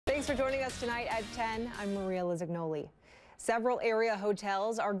Thanks for joining us tonight at 10. I'm Maria Lizignoli. Several area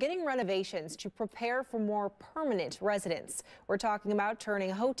hotels are getting renovations to prepare for more permanent residents. We're talking about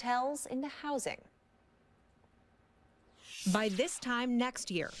turning hotels into housing. By this time next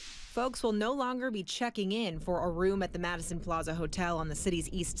year, folks will no longer be checking in for a room at the Madison Plaza Hotel on the city's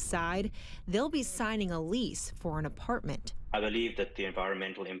east side. They'll be signing a lease for an apartment. I believe that the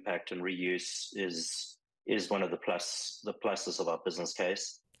environmental impact and reuse is one of the pluses of our business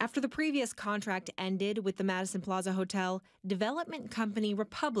case. After the previous contract ended with the Madison Plaza Hotel, development company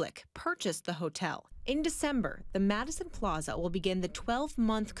Republic purchased the hotel. In December, the Madison Plaza will begin the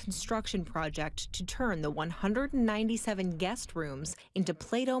 12-month construction project to turn the 197 guest rooms into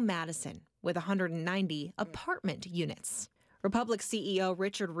Plato Madison with 190 apartment units. Republic CEO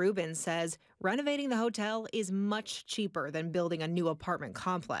Richard Rubin says renovating the hotel is much cheaper than building a new apartment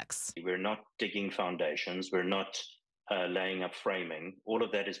complex. We're not digging foundations. We're not laying up framing. All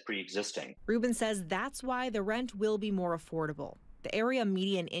of that is pre-existing. Rubin says that's why the rent will be more affordable. The area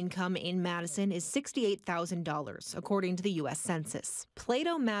median income in Madison is $68,000, according to the U.S. Census.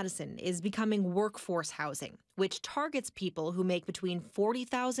 Plato Madison is becoming workforce housing, which targets people who make between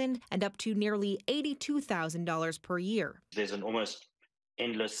 $40,000 and up to nearly $82,000 per year. There's an almost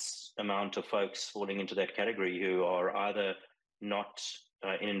endless amount of folks falling into that category who are either not,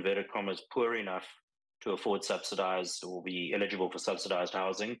 in inverted commas, poor enough to afford subsidized or be eligible for subsidized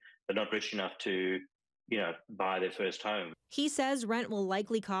housing, but not rich enough to buy their first home. He says rent will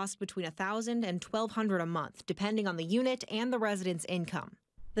likely cost between $1,000 and $1,200 a month, depending on the unit and the resident's income.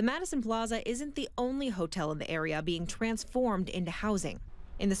 The Madison Plaza isn't the only hotel in the area being transformed into housing.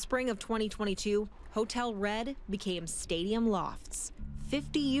 In the spring of 2022, Hotel Red became Stadium Lofts,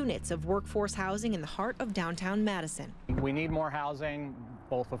 50 units of workforce housing in the heart of downtown Madison. We need more housing,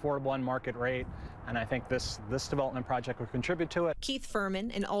 both affordable and market rate, and I think this development project will contribute to it. Keith Furman,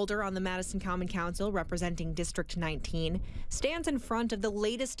 an alder on the Madison Common Council representing District 19, stands in front of the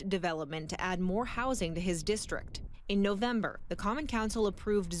latest development to add more housing to his district. In November, the Common Council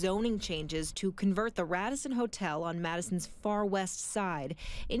approved zoning changes to convert the Radisson Hotel on Madison's far west side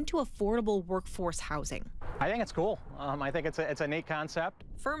into affordable workforce housing. I think it's cool. I think it's a neat concept.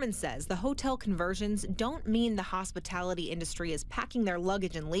 Furman says the hotel conversions don't mean the hospitality industry is packing their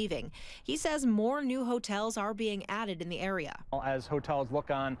luggage and leaving. He says more new hotels are being added in the area. As hotels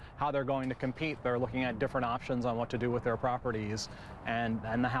look on how they're going to compete, they're looking at different options on what to do with their properties. And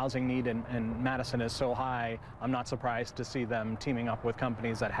the housing need in Madison is so high, I'm not surprised to see them teaming up with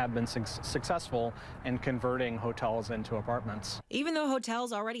companies that have been successful in converting hotels into apartments. Even though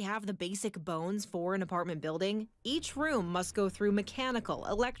hotels already have the basic bones for an apartment building, each room must go through mechanical,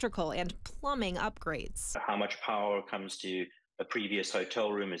 electrical, and plumbing upgrades. How much power comes to a previous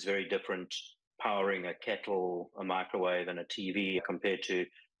hotel room is very different powering a kettle, a microwave, and a TV compared to,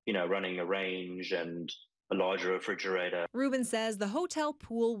 running a range and a larger refrigerator. Rubin says the hotel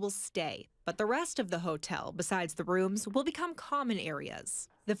pool will stay, but the rest of the hotel, besides the rooms, will become common areas.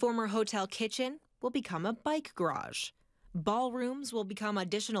 The former hotel kitchen will become a bike garage. Ballrooms will become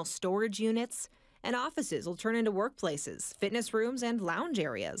additional storage units, and offices will turn into workplaces, fitness rooms, and lounge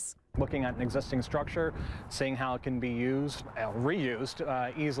areas. Looking at an existing structure, seeing how it can be reused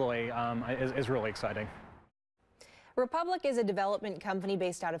easily is really exciting. Republic is a development company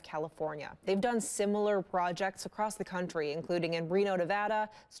based out of California. They've done similar projects across the country, including in Reno, Nevada,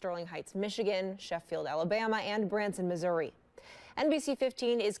 Sterling Heights, Michigan, Sheffield, Alabama, and Branson, Missouri. NBC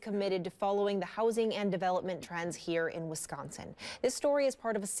 15 is committed to following the housing and development trends here in Wisconsin. This story is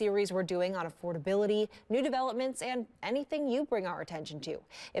part of a series we're doing on affordability, new developments, and anything you bring our attention to.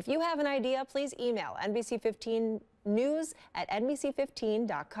 If you have an idea, please email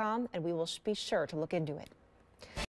NBC15news@NBC15.com, and we will be sure to look into it.